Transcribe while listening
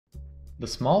The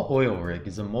small oil rig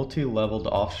is a multi-leveled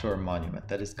offshore monument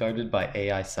that is guarded by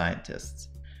AI scientists.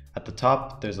 At the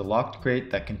top, there's a locked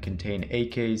crate that can contain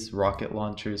AKs, rocket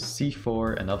launchers,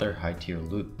 C4, and other high-tier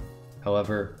loot.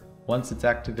 However, once it's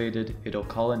activated, it'll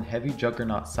call in heavy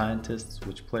juggernaut scientists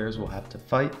which players will have to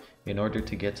fight in order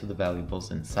to get to the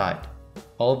valuables inside.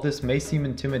 All of this may seem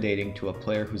intimidating to a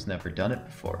player who's never done it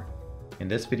before. In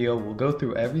this video, we'll go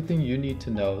through everything you need to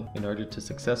know in order to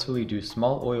successfully do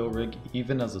small oil rig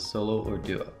even as a solo or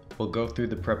duo. We'll go through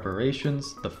the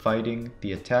preparations, the fighting,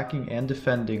 the attacking and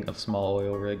defending of small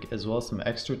oil rig, as well as some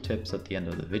extra tips at the end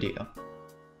of the video.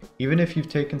 Even if you've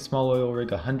taken small oil rig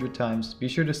 100 times, be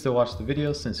sure to still watch the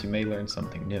video since you may learn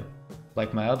something new.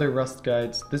 Like my other Rust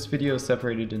guides, this video is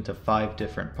separated into 5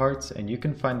 different parts, and you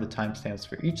can find the timestamps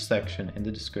for each section in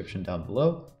the description down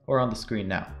below or on the screen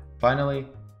now. Finally,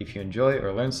 if you enjoy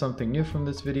or learn something new from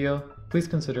this video, please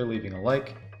consider leaving a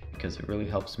like because it really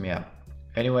helps me out.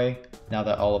 Anyway, now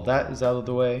that all of that is out of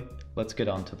the way, let's get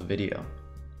on to the video.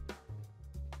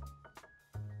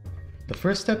 The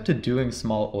first step to doing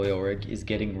small oil rig is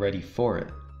getting ready for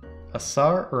it. A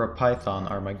SAR or a Python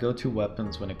are my go-to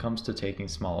weapons when it comes to taking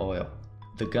small oil.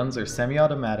 The guns are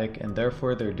semi-automatic and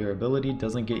therefore their durability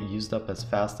doesn't get used up as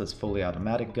fast as fully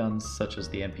automatic guns such as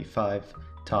the MP5,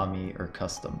 Tommy, or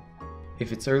Custom.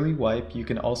 If it's early wipe, you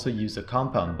can also use a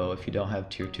compound bow if you don't have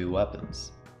tier 2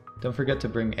 weapons. Don't forget to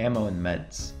bring ammo and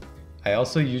meds. I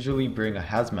also usually bring a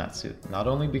hazmat suit, not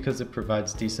only because it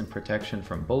provides decent protection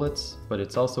from bullets, but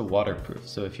it's also waterproof,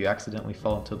 so if you accidentally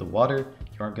fall into the water,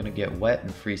 you aren't going to get wet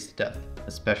and freeze to death,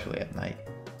 especially at night.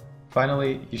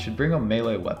 Finally, you should bring a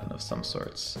melee weapon of some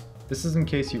sorts. This is in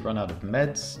case you run out of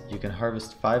meds. You can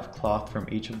harvest 5 cloth from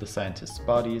each of the scientists'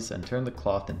 bodies and turn the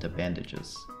cloth into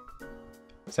bandages.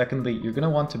 Secondly, you're going to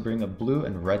want to bring a blue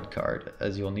and red card,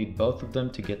 as you'll need both of them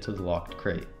to get to the locked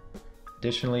crate.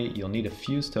 Additionally, you'll need a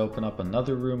fuse to open up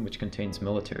another room which contains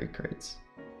military crates.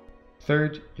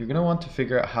 Third, you're going to want to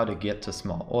figure out how to get to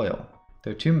small oil.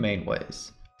 There are 2 main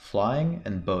ways: flying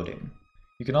and boating.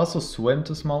 You can also swim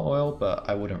to small oil, but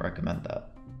I wouldn't recommend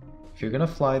that. If you're going to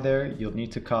fly there, you'll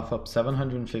need to cough up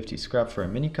 750 scrap for a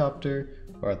minicopter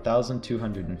or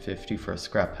 1,250 for a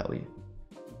scrap heli.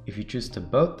 If you choose to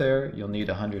boat there, you'll need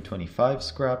 125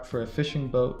 scrap for a fishing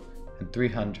boat and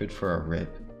 300 for a rib.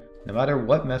 No matter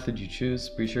what method you choose,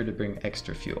 be sure to bring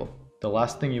extra fuel. The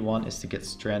last thing you want is to get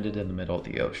stranded in the middle of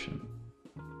the ocean.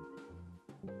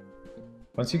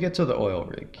 Once you get to the oil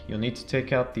rig, you'll need to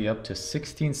take out the up to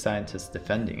 16 scientists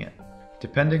defending it.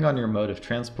 Depending on your mode of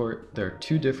transport, there are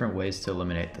 2 different ways to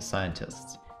eliminate the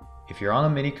scientists. If you're on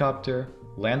a minicopter,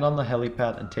 land on the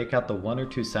helipad and take out the 1 or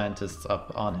 2 scientists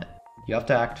up on it. You have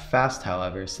to act fast,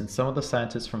 however, since some of the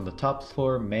scientists from the top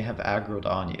floor may have aggroed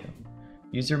on you.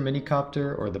 Use your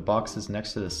minicopter or the boxes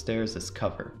next to the stairs as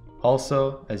cover.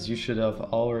 Also, as you should have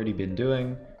already been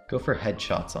doing, go for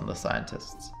headshots on the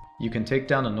scientists. You can take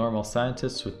down a normal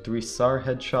scientist with 3 SAR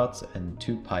headshots and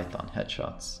 2 Python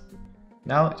headshots.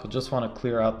 Now, you'll just want to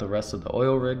clear out the rest of the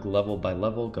oil rig level by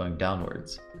level going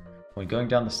downwards. When going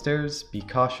down the stairs, be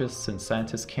cautious since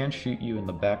scientists can shoot you in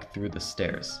the back through the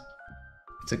stairs.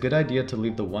 It's a good idea to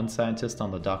leave the 1 scientist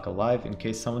on the dock alive in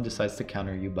case someone decides to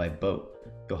counter you by boat.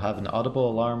 You'll have an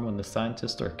audible alarm when the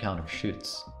scientist or counter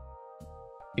shoots.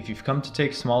 If you've come to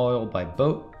take small oil by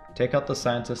boat, take out the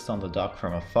scientist on the dock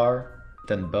from afar,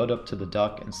 then boat up to the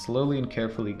dock and slowly and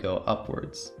carefully go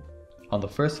upwards. On the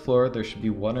first floor, there should be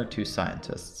 1 or 2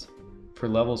 scientists. For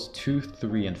levels 2,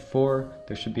 3, and 4,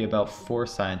 there should be about 4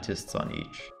 scientists on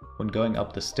each. When going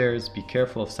up the stairs, be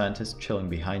careful of scientists chilling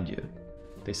behind you.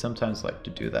 They sometimes like to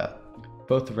do that.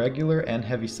 Both regular and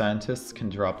heavy scientists can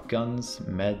drop guns,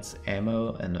 meds,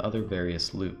 ammo, and other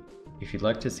various loot. If you'd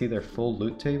like to see their full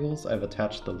loot tables, I've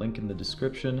attached the link in the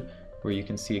description where you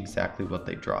can see exactly what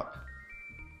they drop.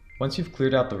 Once you've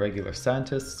cleared out the regular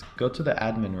scientists, go to the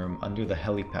admin room under the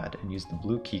helipad and use the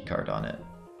blue keycard on it.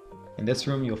 In this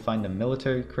room you'll find a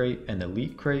military crate, an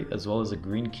elite crate, as well as a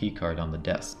green keycard on the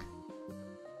desk.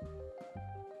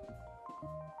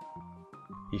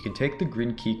 You can take the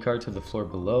green keycard to the floor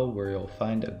below where you'll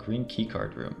find a green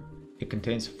keycard room. It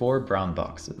contains 4 brown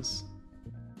boxes.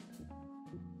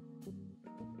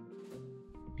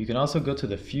 You can also go to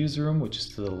the fuse room, which is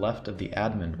to the left of the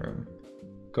admin room.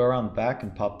 Go around back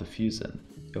and pop the fuse in.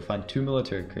 You'll find 2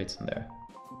 military crates in there.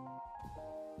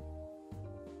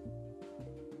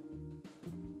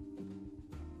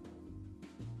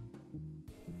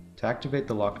 To activate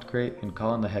the locked crate and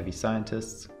call in the heavy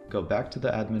scientists, go back to the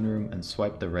admin room and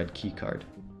swipe the red keycard.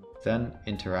 Then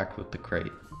interact with the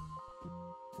crate.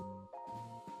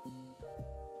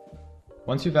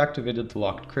 Once you've activated the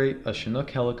locked crate, a Chinook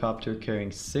helicopter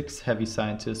carrying 6 heavy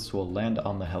scientists will land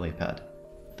on the helipad.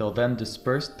 They'll then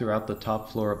disperse throughout the top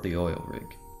floor of the oil rig.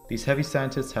 These heavy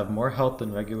scientists have more health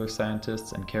than regular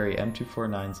scientists and carry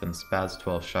M249s and SPAS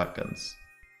 12 shotguns.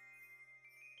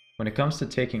 When it comes to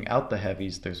taking out the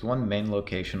heavies, there's one main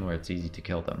location where it's easy to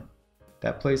kill them.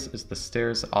 That place is the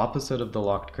stairs opposite of the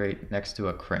locked crate next to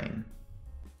a crane.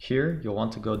 Here, you'll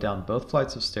want to go down both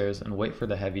flights of stairs and wait for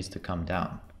the heavies to come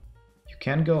down. You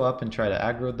can go up and try to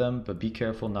aggro them, but be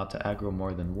careful not to aggro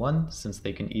more than one, since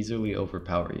they can easily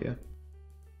overpower you.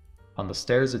 On the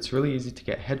stairs, it's really easy to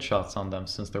get headshots on them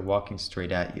since they're walking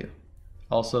straight at you.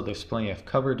 Also, there's plenty of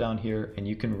cover down here, and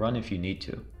you can run if you need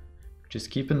to.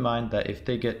 Just keep in mind that if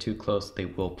they get too close, they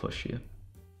will push you.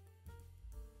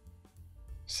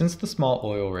 Since the small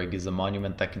oil rig is a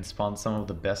monument that can spawn some of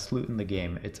the best loot in the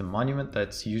game, it's a monument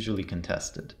that's usually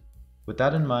contested. With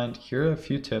that in mind, here are a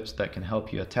few tips that can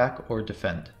help you attack or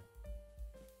defend.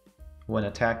 When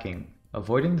attacking,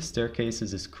 avoiding the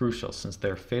staircases is crucial since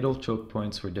there are fatal choke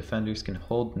points where defenders can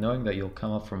hold knowing that you'll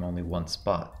come up from only one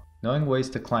spot. Knowing ways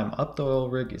to climb up the oil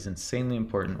rig is insanely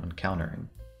important when countering.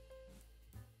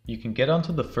 You can get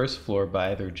onto the first floor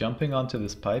by either jumping onto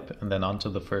this pipe and then onto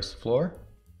the first floor,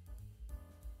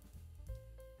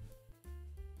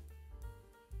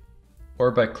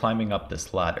 or by climbing up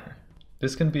this ladder.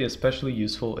 This can be especially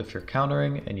useful if you're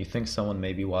countering and you think someone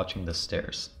may be watching the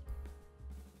stairs.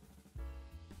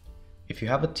 If you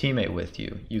have a teammate with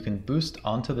you, you can boost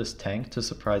onto this tank to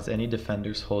surprise any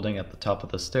defenders holding at the top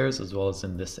of the stairs as well as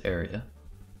in this area.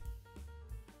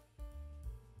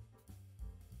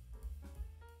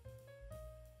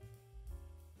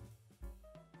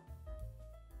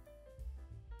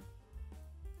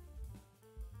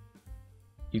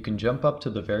 You can jump up to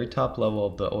the very top level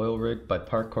of the oil rig by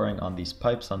parkouring on these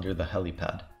pipes under the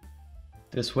helipad.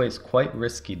 This way is quite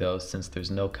risky though since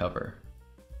there's no cover.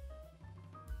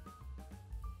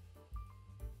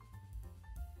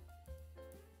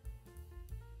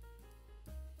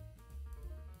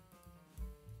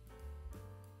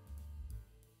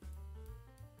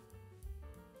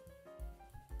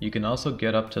 You can also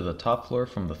get up to the top floor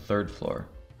from the third floor.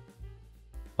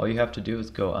 All you have to do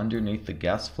is go underneath the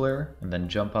gas flare and then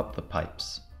jump up the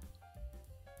pipes.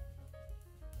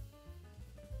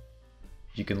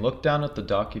 You can look down at the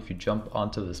dock if you jump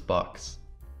onto this box.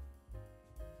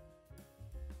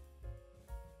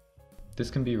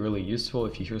 This can be really useful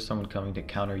if you hear someone coming to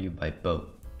counter you by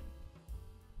boat.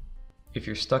 If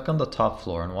you're stuck on the top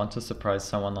floor and want to surprise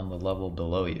someone on the level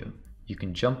below you, you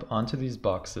can jump onto these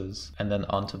boxes and then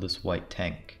onto this white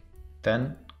tank.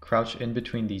 Then, crouch in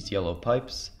between these yellow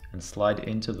pipes and slide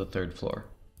into the third floor.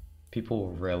 People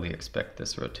will rarely expect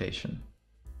this rotation.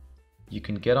 You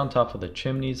can get on top of the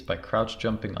chimneys by crouch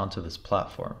jumping onto this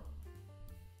platform.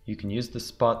 You can use this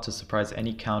spot to surprise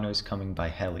any counters coming by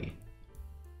heli.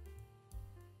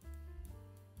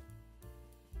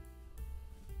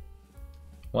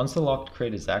 Once the locked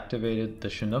crate is activated, the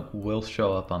Chinook will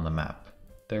show up on the map.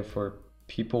 Therefore,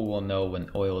 people will know when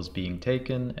oil is being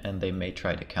taken and they may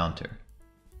try to counter.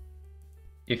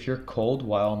 If you're cold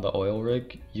while on the oil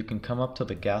rig, you can come up to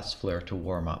the gas flare to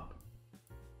warm up.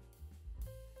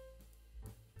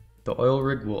 The oil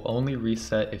rig will only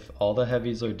reset if all the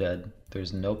heavies are dead,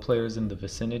 there's no players in the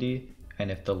vicinity,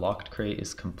 and if the locked crate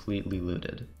is completely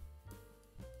looted.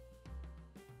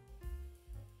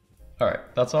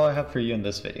 Alright, that's all I have for you in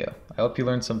this video. I hope you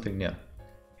learned something new.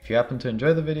 If you happen to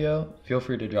enjoy the video, feel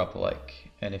free to drop a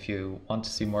like, and if you want to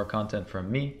see more content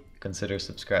from me, consider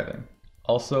subscribing.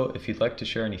 Also, if you'd like to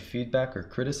share any feedback or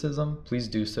criticism, please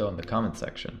do so in the comment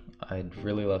section. I'd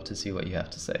really love to see what you have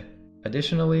to say.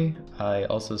 Additionally, I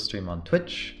also stream on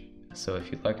Twitch, so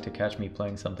if you'd like to catch me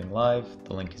playing something live,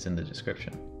 the link is in the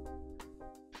description.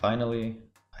 Finally,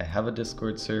 I have a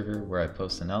Discord server where I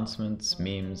post announcements,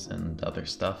 memes, and other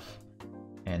stuff,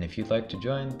 and if you'd like to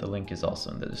join, the link is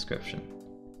also in the description.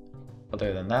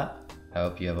 Other than that, I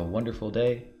hope you have a wonderful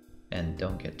day, and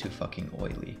don't get too fucking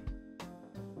oily.